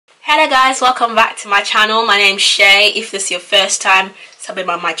Hello guys, welcome back to my channel. My name's Shay. If this is your first time subbing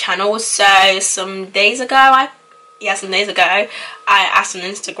on my channel, so some days ago I asked on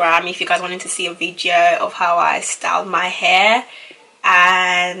Instagram if you guys wanted to see a video of how I styled my hair,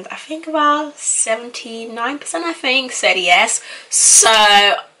 and I think about 79% said yes. So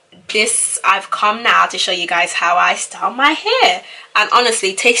I've come now to show you guys how I style my hair, and honestly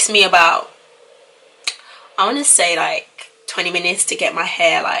it takes me about, I want to say like 20 minutes to get my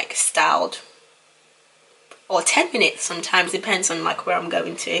hair like styled, or 10 minutes sometimes, depends on like where I'm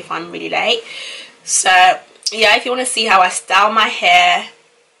going to, if I'm really late. So yeah, if you want to see how I style my hair,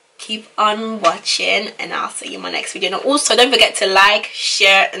 keep on watching and I'll see you in my next video. And also don't forget to like,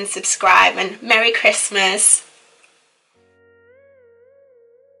 share and subscribe, and Merry Christmas.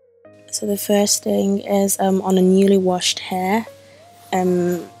 So the first thing is on a newly washed hair,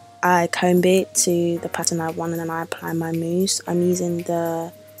 I comb it to the pattern I want, and then I apply my mousse. I'm using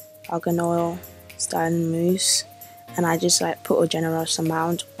the argan oil styling mousse, and I just like put a generous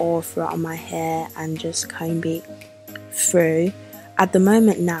amount all throughout my hair and just comb it through. At the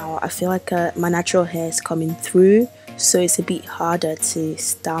moment now, I feel like my natural hair is coming through, so it's a bit harder to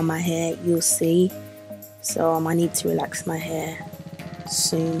style my hair, you'll see. So I might need to relax my hair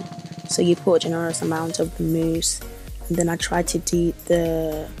soon. So you put a generous amount of the mousse, and then I try to do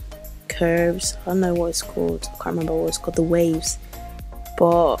the curves. I don't know what it's called, I can't remember what it's called, the waves.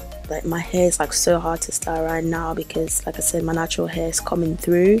 But like my hair is like so hard to style right now because, like I said, my natural hair is coming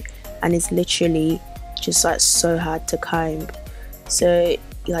through and it's literally just like so hard to comb. So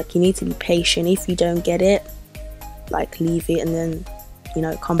like you need to be patient. If you don't get it, like leave it and then, you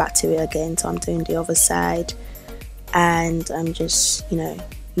know, come back to it again. So I'm doing the other side, and I'm just, you know,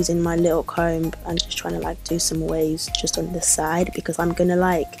 using my little comb and just trying to like do some waves just on the side because I'm gonna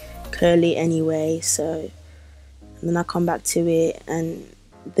like curl it anyway. So and then I come back to it, and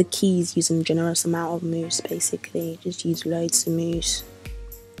the key is using a generous amount of mousse. Basically just use loads of mousse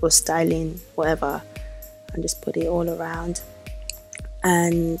or styling, whatever, and just put it all around.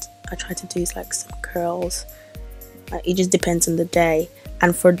 And I try to do like some curls, like it just depends on the day.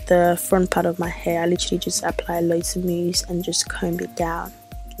 And for the front part of my hair, I literally just apply loads of mousse and just comb it down.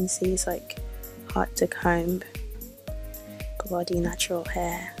 You can see it's like hard to comb, bloody natural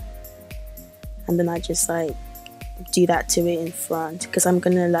hair. And then I just like do that to it in front because I'm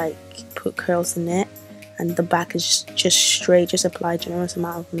gonna like put curls in it, and the back is just straight. Just apply a generous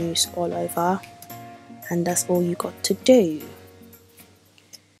amount of mousse all over, and that's all you got to do.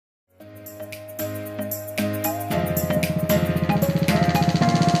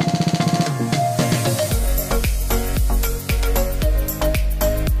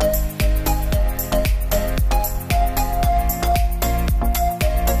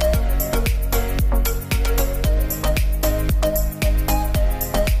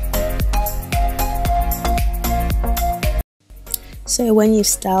 So when you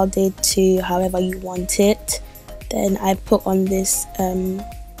styled it to however you want it, then I put on this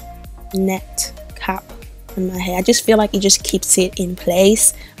net cap on my hair. I just feel like it just keeps it in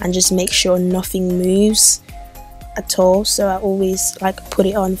place and just make sure nothing moves at all. So I always like put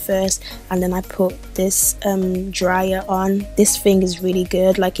it on first, and then I put this dryer on. This thing is really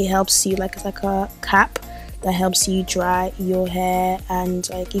good, like it helps you, like it's like a cap that helps you dry your hair, and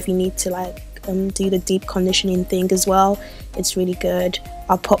like if you need to like do the deep conditioning thing as well, it's really good.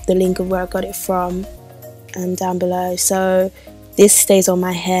 I'll pop the link of where I got it from down below. So this stays on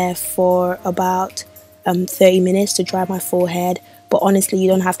my hair for about 30 minutes to dry my forehead, but honestly you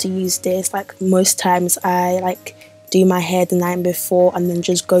don't have to use this. Like most times I like do my hair the night before and then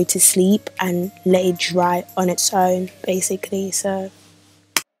just go to sleep and let it dry on its own basically. So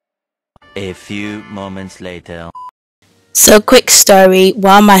a few moments later. So quick story,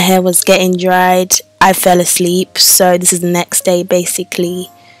 while my hair was getting dried I fell asleep, so this is the next day basically.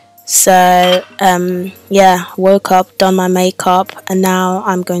 So yeah, woke up, done my makeup, and now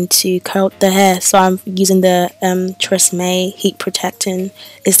I'm going to curl the hair. So I'm using the Tresemme heat protecting.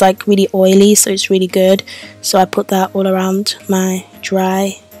 It's like really oily, so it's really good. So I put that all around my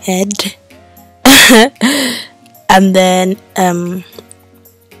dry head and then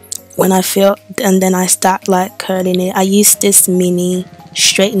when I feel, and then I start like curling it. I use this mini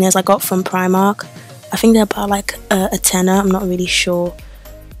straighteners I got from Primark. I think they're about like a tenner, I'm not really sure.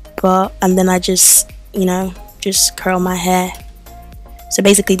 But and then I just, you know, just curl my hair. So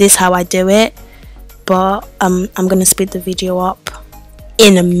basically this is how I do it, but I'm gonna speed the video up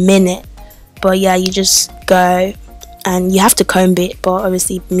in a minute. But yeah, you just go and you have to comb it, but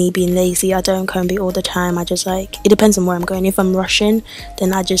obviously me being lazy, I don't comb it all the time. I just like, it depends on where I'm going. If I'm rushing,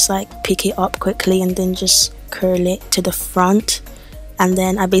 then I just like pick it up quickly and then just curl it to the front, and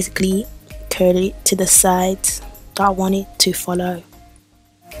then I basically curl it to the sides that I want it to follow.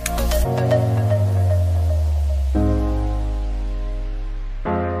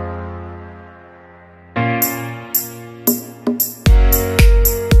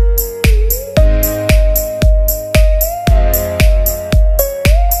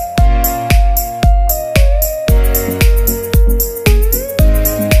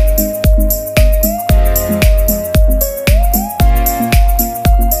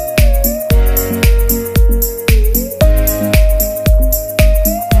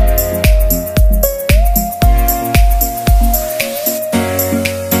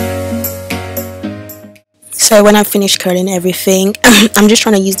 So when I finish curling everything, I'm just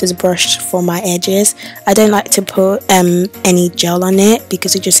trying to use this brush for my edges. I don't like to put any gel on it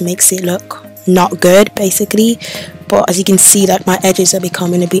because it just makes it look not good basically. But as you can see, like, my edges are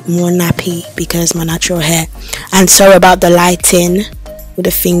becoming a bit more nappy because my natural hair. And sorry about the lighting with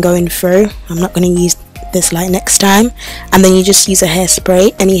the thing going through. I'm not going to use this light next time. And then you just use a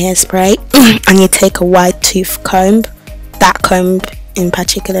hairspray, any hairspray, and you take a wide tooth comb, that comb in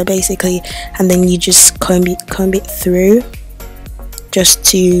particular basically, and then you just comb it through just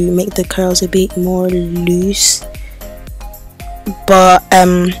to make the curls a bit more loose. But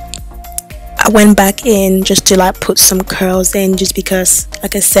I went back in just to like put some curls in, just because,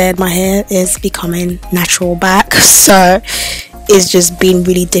 like I said, my hair is becoming natural back, so it's just been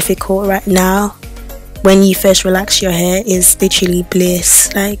really difficult right now. When you first relax your hair, is literally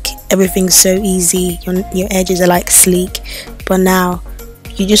bliss. Like, everything's so easy, your edges are like sleek, but now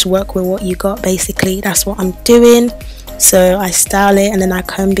you just work with what you got basically. That's what I'm doing. So I style it and then I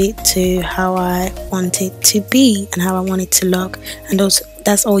comb it to how I want it to be and how I want it to look, and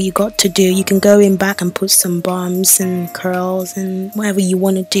that's all you got to do. You can go in back and put some bumps and curls and whatever you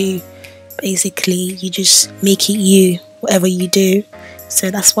want to do. Basically, you just make it you, whatever you do.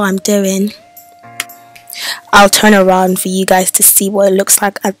 So that's what I'm doing. I'll turn around for you guys to see what it looks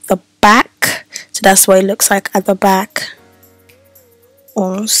like at the back. So that's what it looks like at the back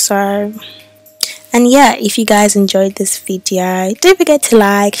also. And yeah, if you guys enjoyed this video, don't forget to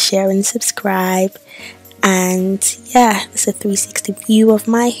like, share and subscribe. And yeah, it's a 360 view of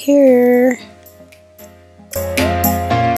my hair.